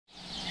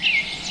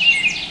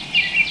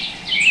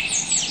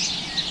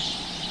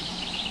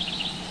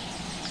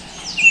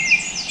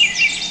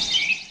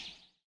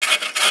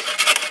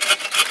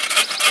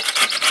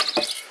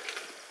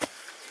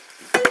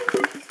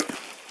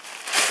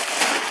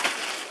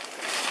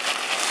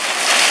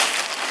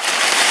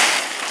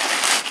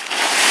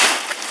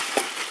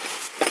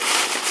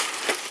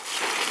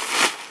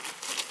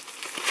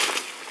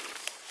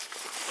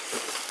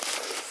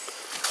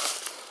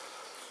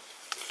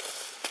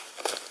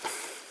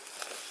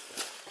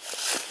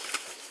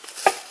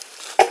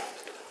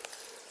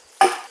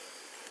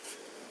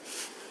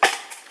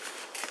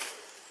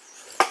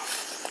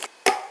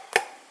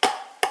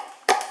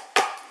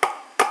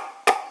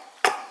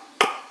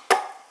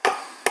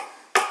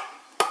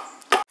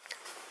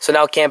So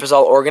now camp is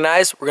all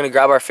organized. We're gonna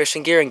grab our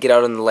fishing gear and get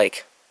out on the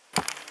lake.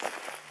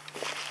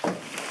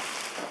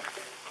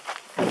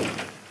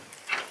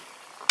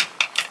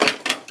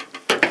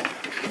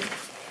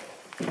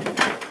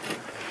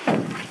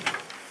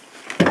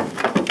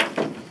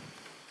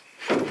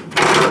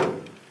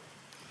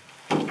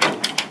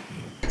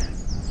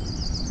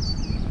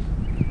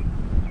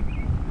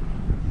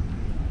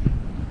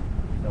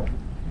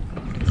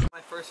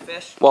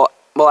 Fish. Well,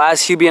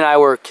 as Hubie and I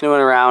were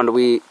canoeing around,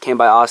 we came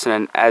by Austin,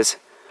 and as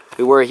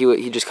we were,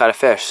 he just caught a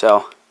fish.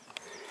 So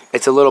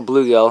it's a little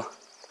bluegill.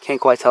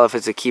 Can't quite tell if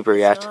it's a keeper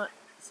yet.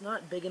 It's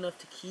not big enough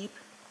to keep,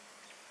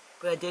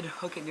 but I did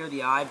hook it near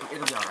the eye. But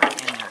it'll be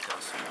alright. And there it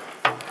goes.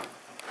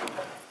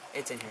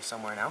 It's in here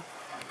somewhere now.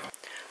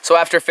 So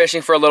after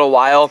fishing for a little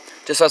while,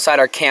 just outside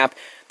our camp,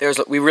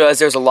 we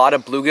realized there's a lot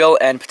of bluegill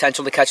and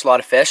potential to catch a lot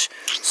of fish.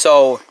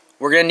 So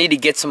we're gonna need to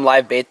get some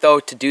live bait though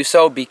to do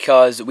so,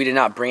 because we did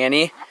not bring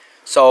any.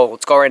 So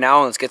let's go right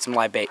now and let's get some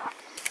live bait. Oh,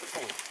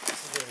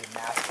 this is really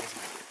massive,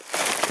 isn't it?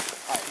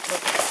 Alright,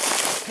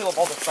 let's peel up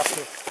all the stuff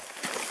too.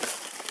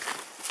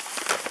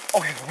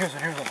 Oh, here's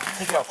one.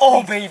 Take it out.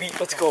 Oh, baby.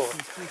 Let's go.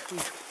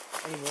 Please.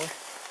 Any more?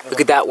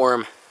 Look at that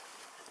worm.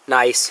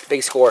 Nice.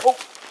 Big score. Oh.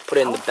 Put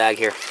it in the bag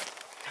here.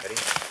 Ready?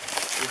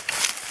 3,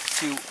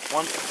 2,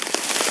 1.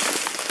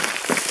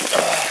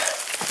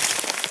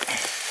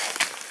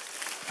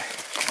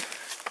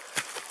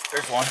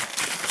 There's one.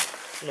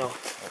 No.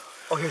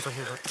 Oh, here's one.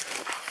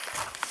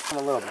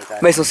 A little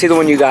bit. Mason, see the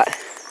one you got.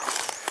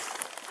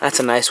 That's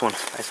a nice one.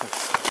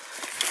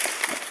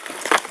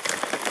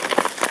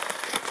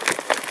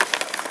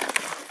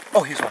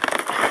 Oh, here's one.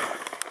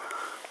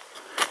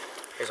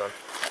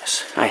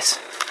 Nice.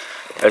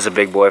 There's a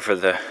big boy for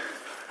the...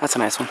 That's a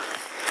nice one.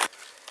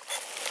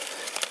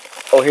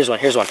 Oh, here's one.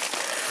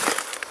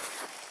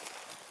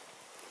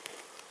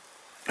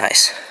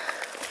 Nice.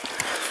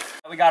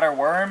 We got our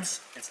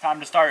worms. It's time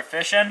to start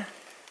fishing.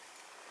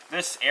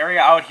 This area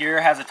out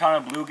here has a ton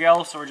of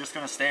bluegill, so we're just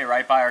going to stay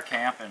right by our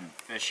camp and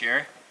fish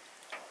here.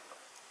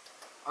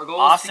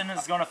 Austin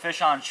is going to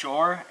fish on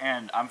shore,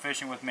 and I'm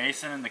fishing with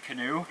Mason in the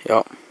canoe.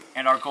 Yep.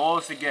 And our goal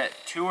is to get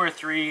 2 or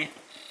 3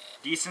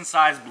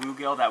 decent-sized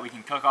bluegill that we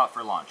can cook up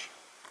for lunch.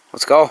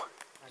 Let's go.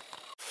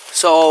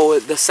 So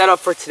the setup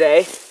for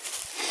today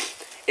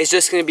is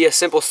just going to be a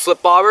simple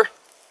slip bobber.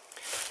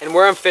 And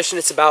where I'm fishing,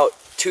 it's about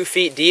 2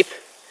 feet deep.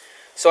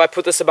 So I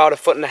put this about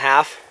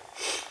 1.5 feet.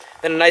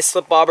 Then a nice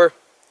slip bobber.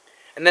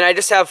 And then I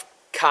just have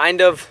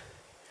kind of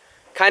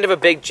a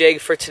big jig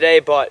for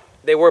today, but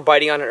they were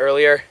biting on it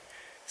earlier.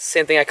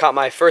 Same thing I caught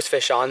my first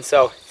fish on.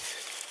 So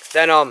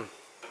then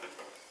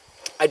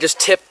I just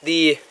tipped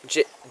the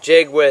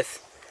jig with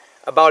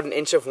about 1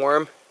 inch of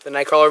worm, the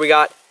night crawler we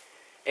got.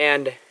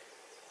 And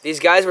these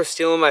guys were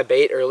stealing my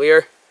bait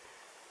earlier,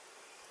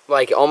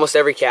 like almost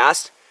every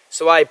cast.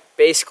 So I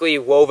basically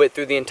wove it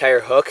through the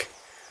entire hook,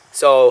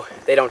 so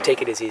they don't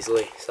take it as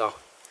easily. So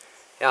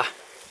yeah,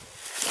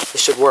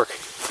 this should work.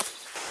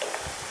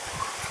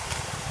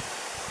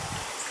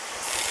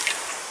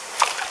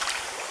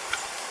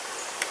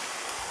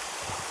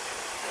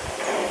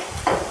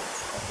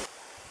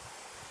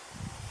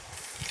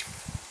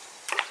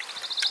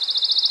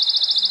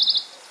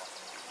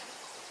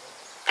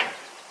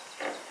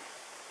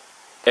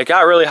 It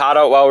got really hot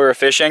out while we were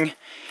fishing,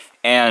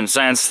 and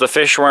since the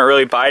fish weren't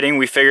really biting,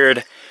 we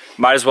figured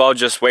might as well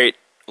just wait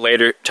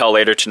till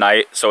later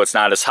tonight so it's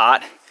not as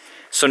hot.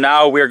 So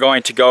now we're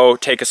going to go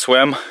take a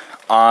swim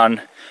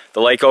on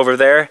the lake over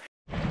there.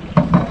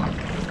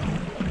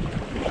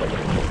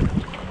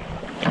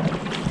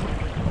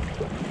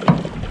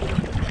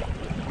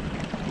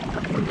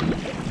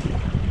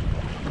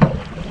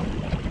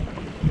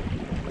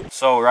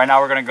 So right now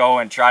we're gonna go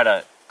and try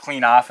to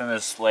clean off in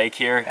this lake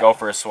here, go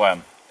for a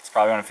swim. It's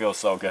probably gonna feel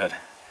so good.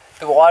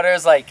 The water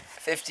is like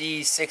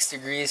 56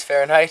 degrees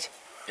Fahrenheit.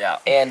 Yeah.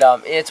 And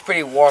it's a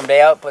pretty warm day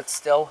out, but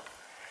still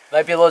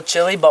might be a little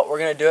chilly, but we're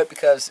gonna do it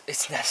because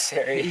it's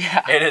necessary.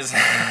 Yeah. It is.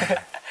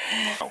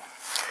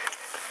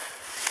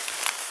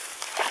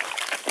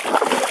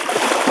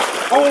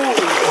 Oh,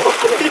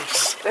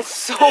 that's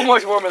so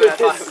much warmer than I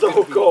thought. It's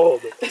so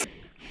cold.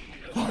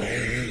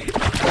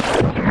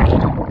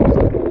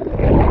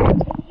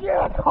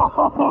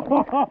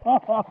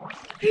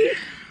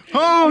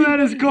 Oh, that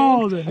is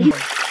cold.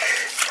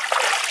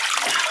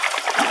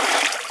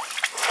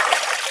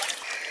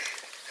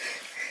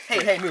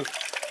 Hey, move.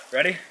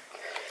 Ready?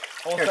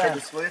 Hold Here,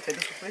 fast. take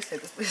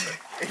this, please.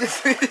 Take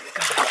this, please.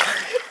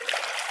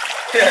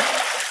 Here.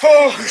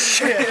 Oh,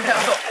 shit.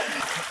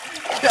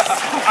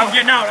 I'm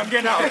getting out.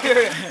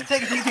 Here.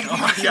 Take it. Oh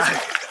my God.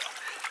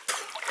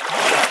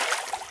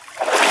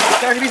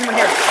 There's a piece in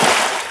here.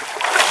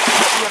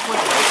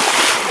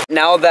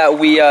 Now that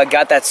we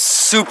got that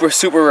super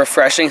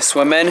refreshing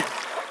swim in,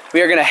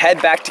 we are gonna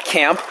head back to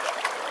camp,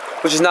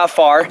 which is not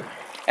far,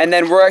 and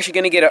then we're actually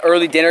gonna get an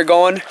early dinner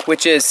going,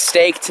 which is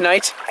steak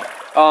tonight.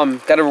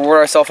 Gotta reward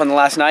ourselves on the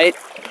last night,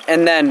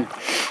 and then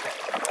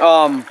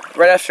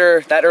right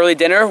after that early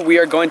dinner, we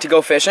are going to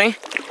go fishing.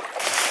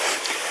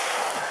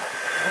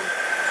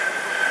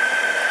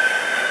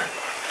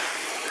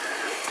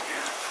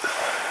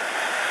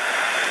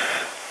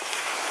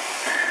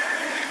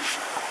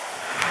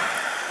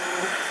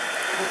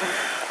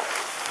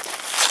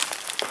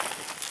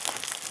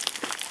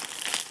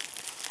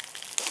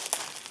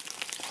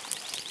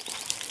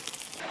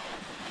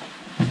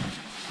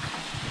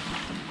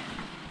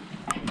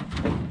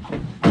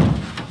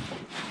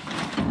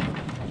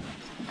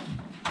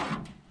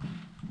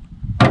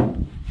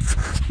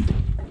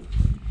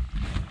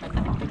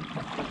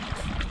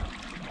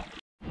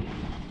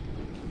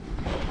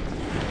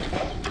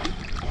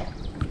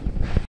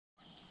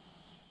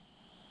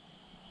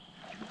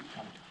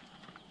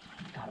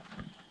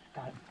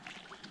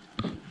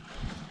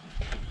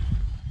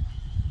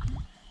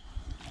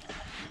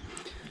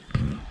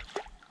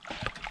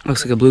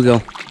 Looks like a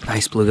bluegill.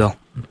 Nice bluegill.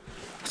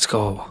 Let's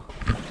go.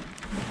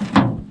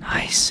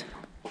 Nice.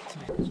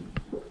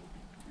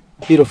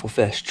 Beautiful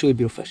fish. Truly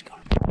beautiful fish.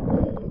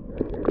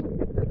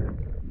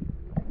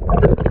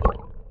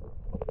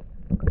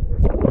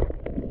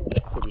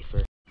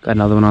 Got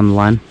another one on the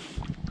line.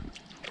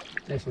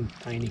 This one's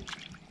tiny.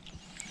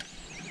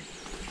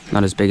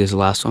 Not as big as the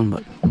last one,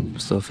 but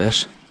still a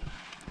fish.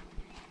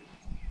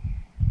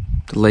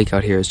 The lake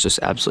out here is just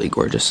absolutely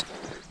gorgeous.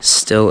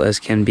 Still as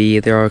can be.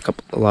 There are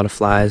a lot of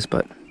flies,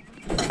 but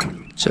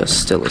just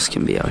still as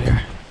can be out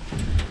here.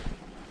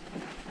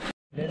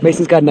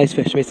 Mason's got a nice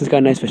fish. Mason's got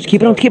a nice fish.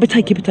 Keep it on. Keep it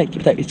tight. Keep it tight.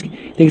 Keep it tight. I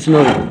think it's a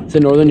northern. It's a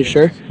northern. You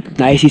sure?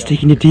 Nice. He's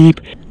taking it deep.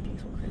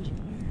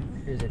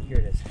 Here's it. Here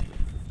it is.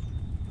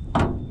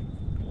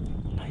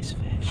 Nice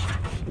fish.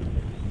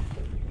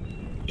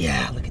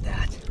 Yeah. Look at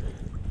that.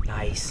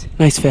 Nice.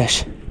 Nice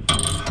fish.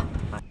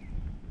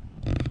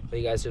 But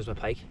you guys, here's my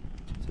pike.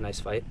 It's a nice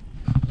fight.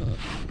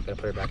 Gotta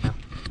put her back now.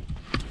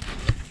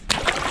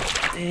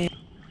 Dang.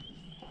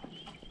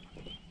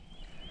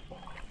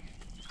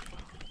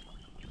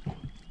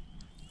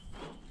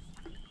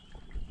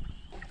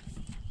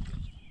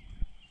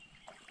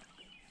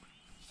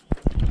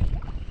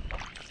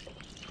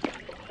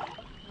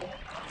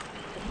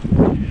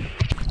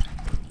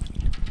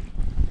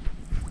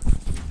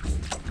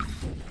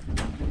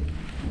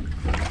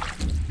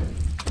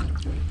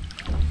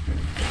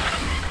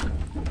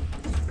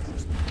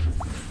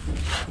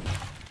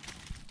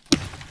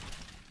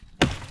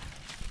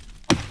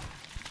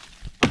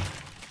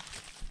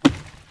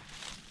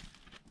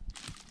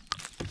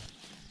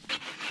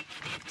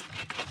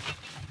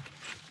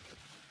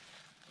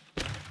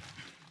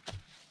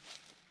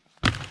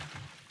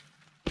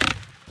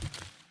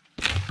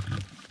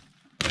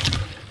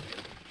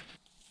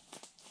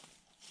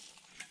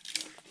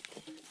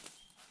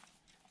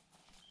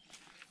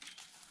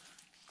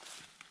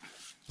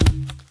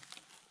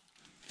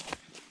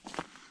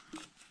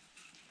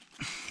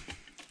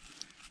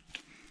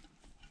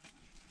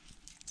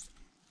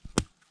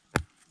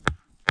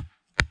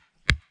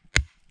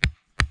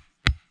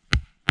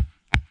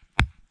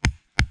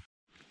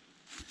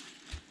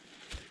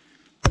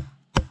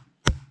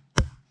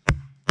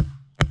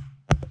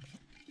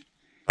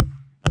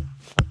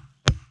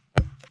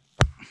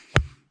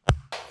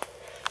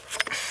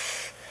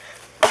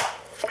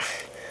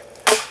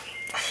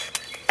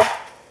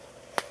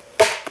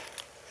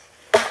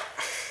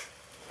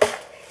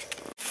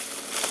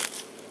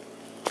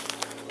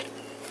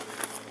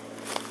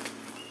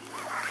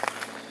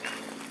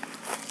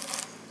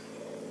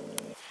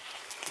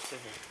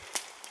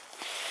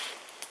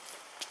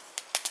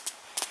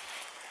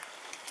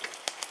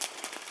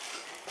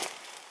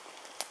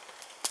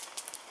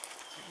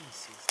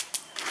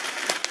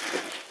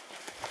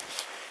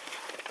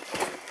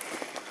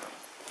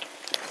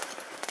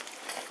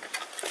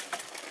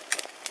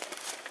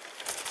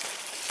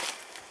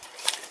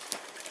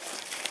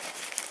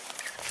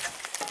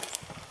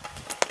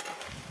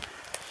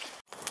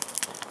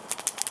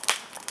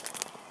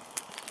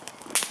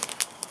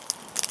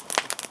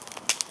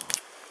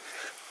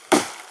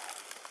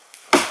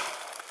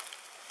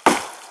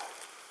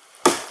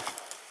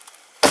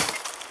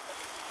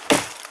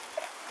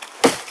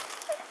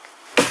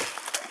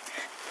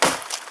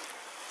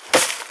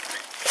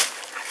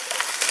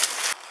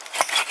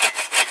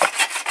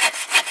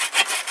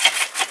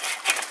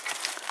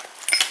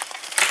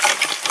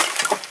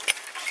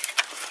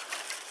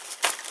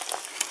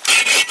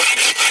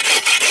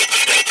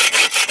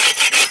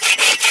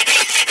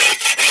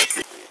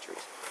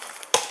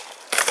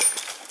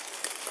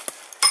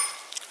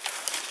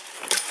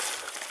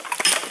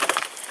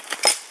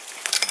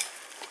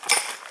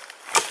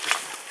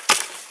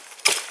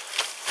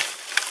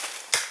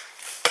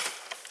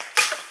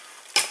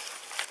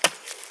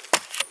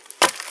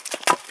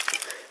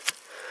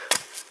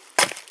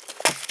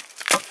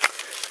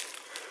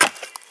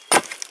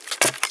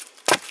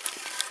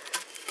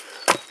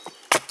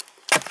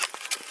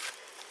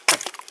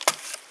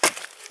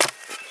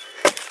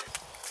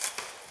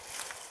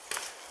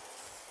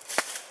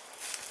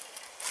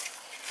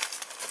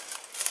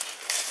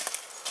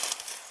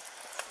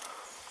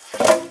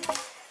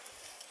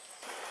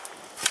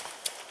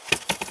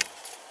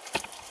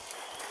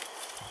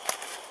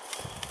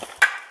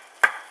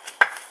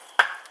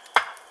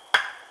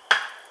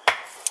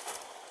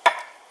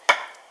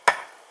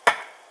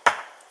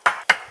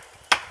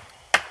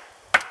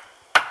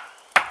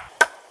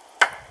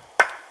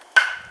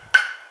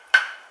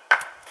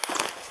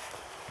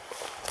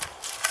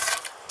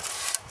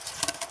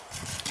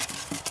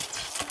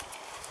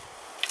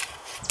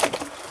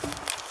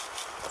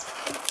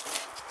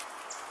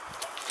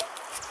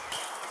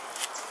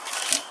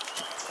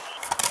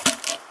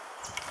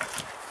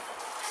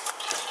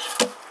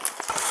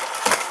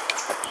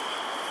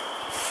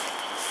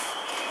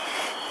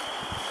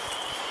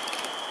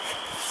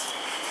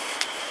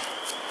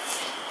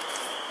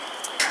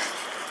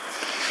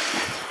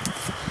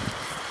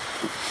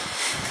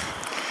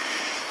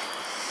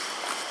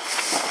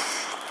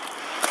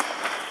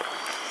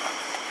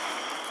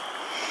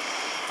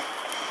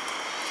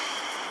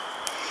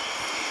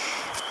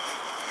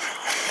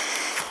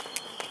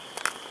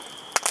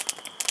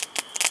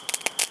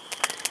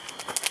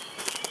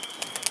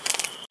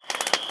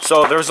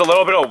 So there's a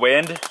little bit of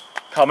wind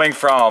coming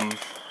from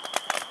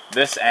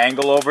this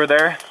angle over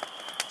there.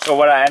 So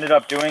what I ended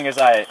up doing is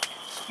I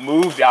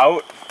moved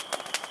out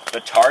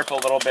the tarp a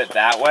little bit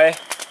that way.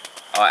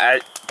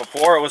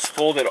 Before it was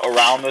folded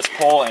around this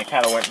pole and it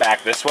kind of went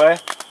back this way.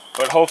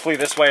 But hopefully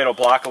this way it'll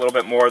block a little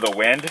bit more of the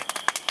wind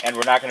and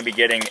we're not going to be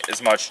getting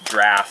as much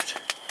draft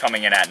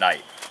coming in at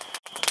night.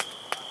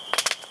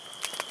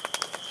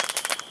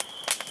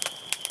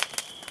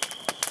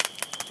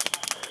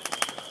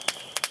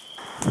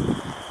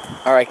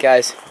 All right,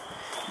 guys.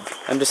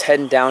 I'm just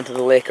heading down to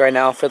the lake right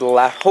now for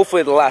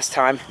hopefully the last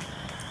time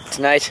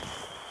tonight.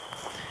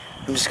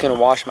 I'm just gonna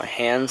wash my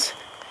hands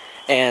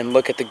and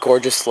look at the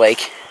gorgeous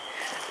lake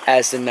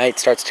as the night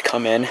starts to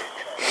come in.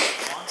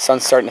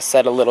 Sun's starting to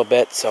set a little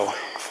bit, so it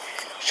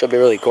should be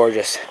really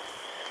gorgeous.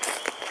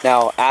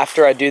 Now,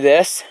 after I do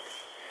this,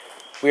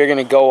 we are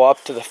gonna go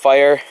up to the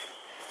fire.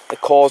 The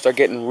coals are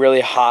getting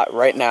really hot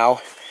right now.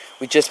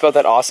 We just built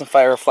that awesome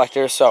fire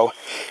reflector, so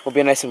we'll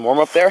be nice and warm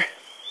up there.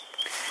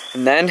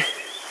 And then I'm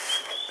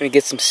gonna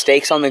get some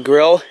steaks on the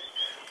grill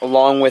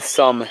along with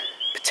some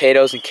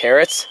potatoes and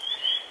carrots,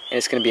 and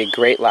it's gonna be a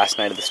great last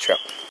night of this trip.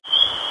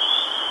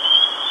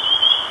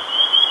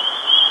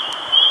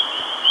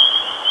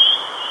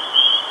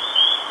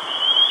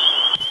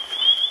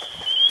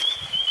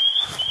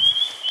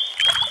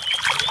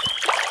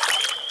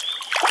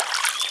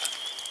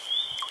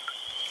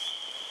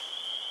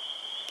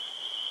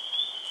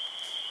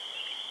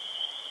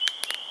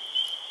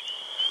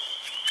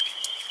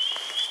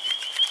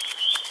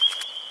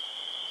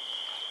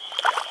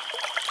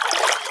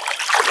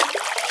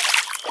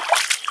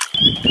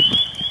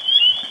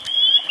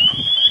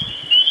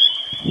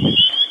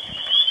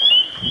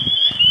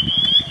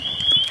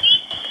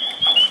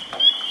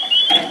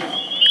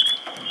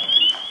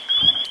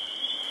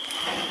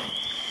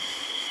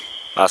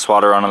 Last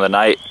water run of the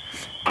night.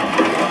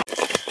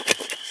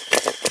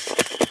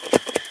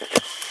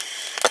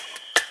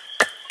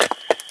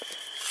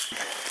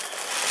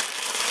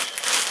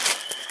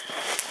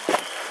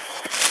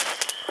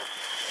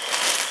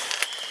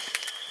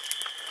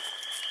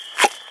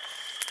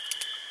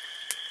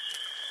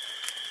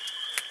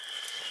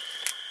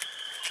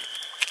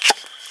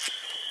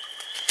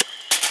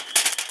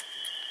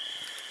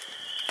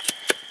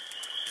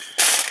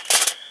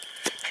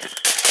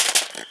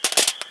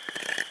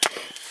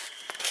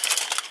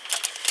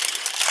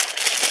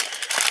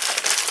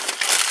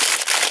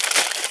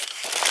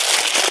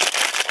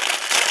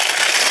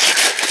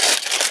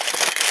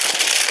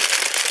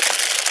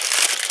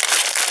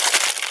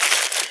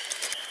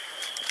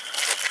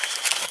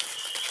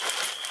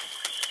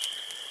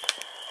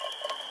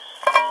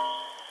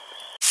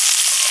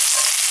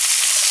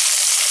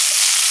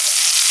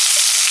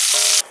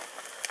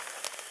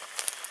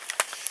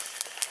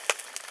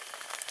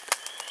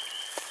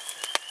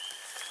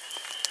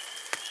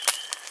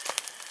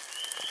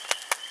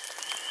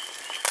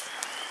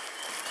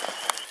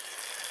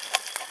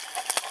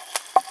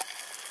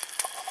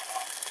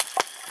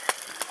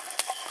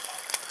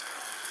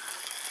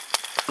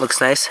 Looks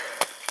nice.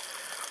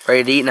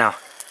 Ready to eat now.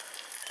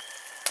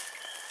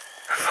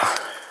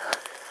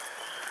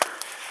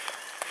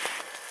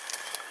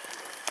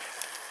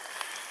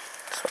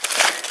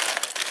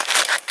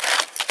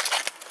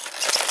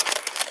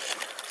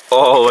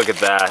 Oh, look at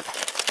that.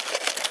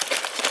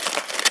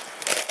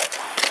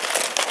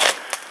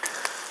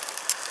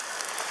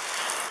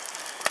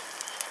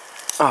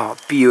 Oh,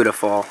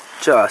 beautiful.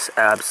 Just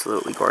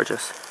absolutely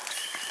gorgeous.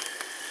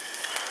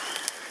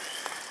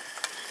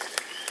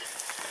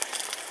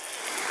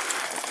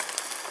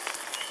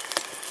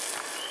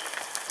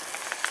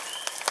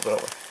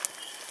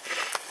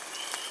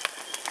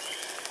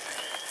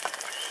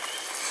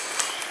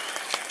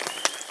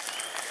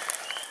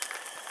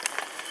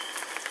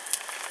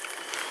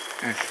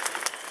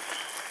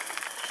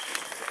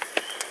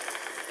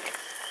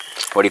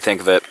 What do you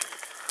think of it?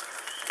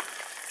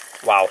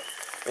 Wow,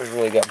 it was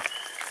really good.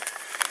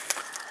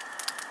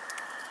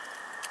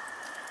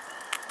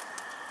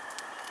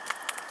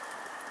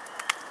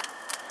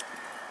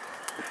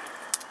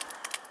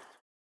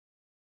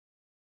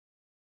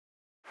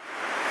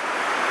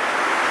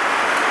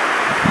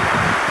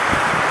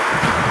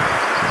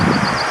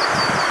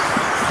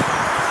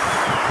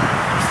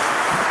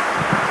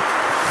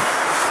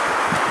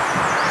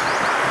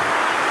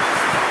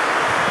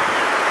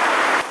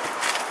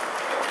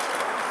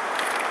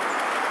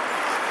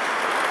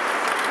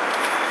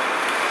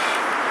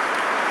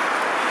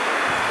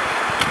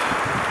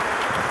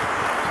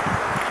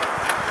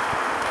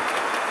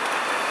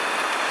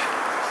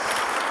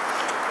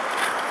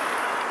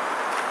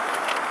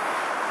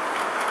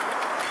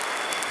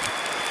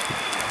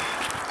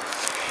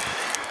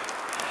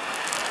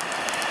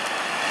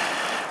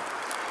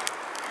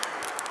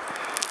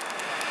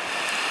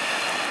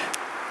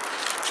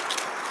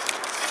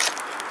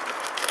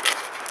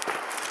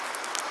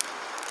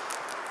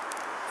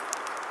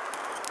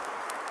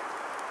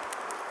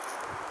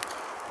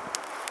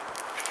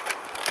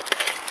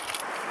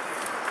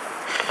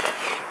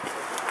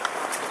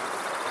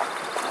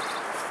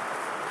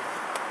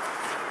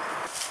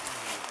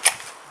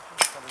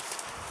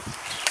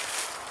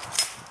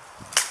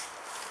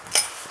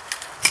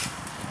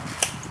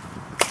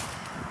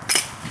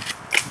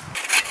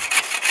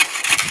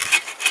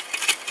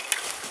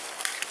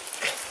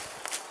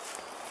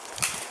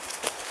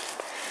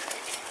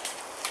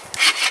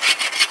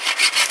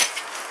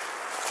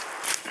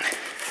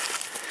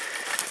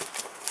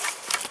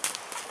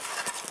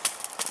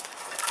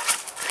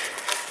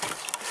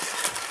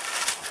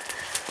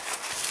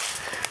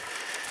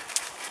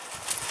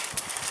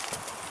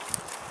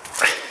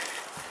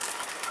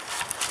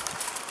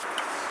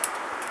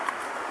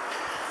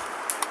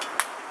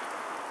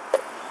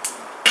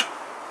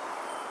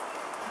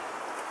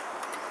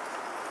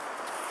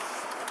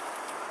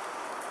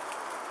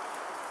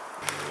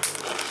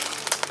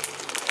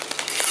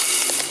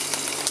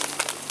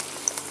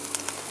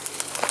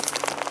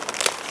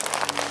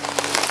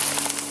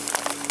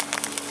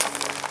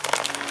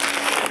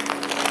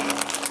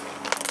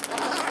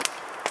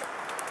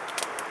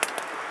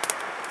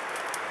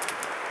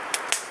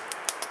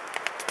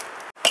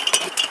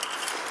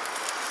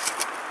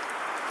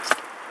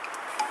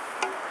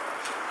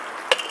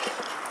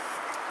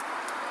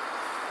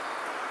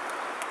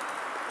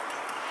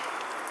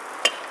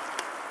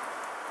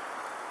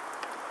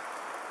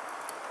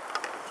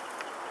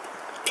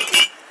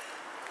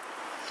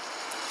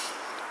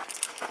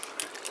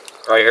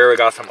 Right here we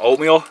got some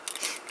oatmeal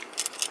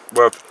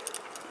with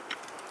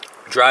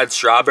dried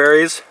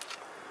strawberries,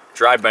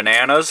 dried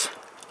bananas,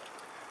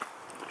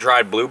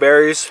 dried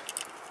blueberries,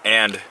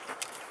 and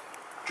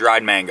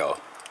dried mango.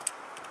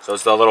 So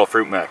it's the little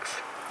fruit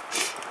mix.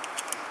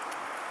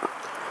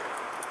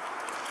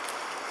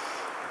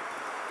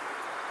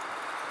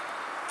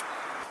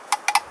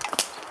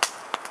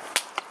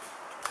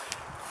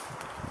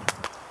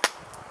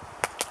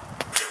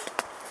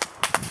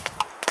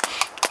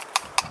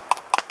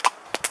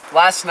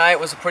 Last night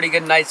was a pretty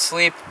good night's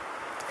sleep.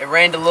 It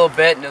rained a little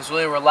bit and it was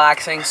really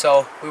relaxing,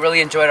 so we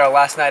really enjoyed our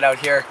last night out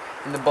here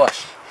in the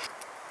bush.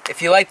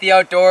 If you like the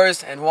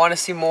outdoors and want to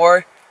see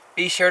more,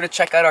 be sure to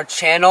check out our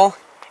channel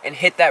and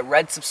hit that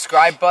red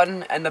subscribe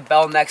button and the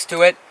bell next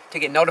to it to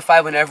get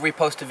notified whenever we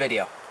post a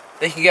video.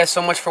 Thank you guys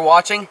so much for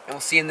watching, and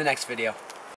we'll see you in the next video.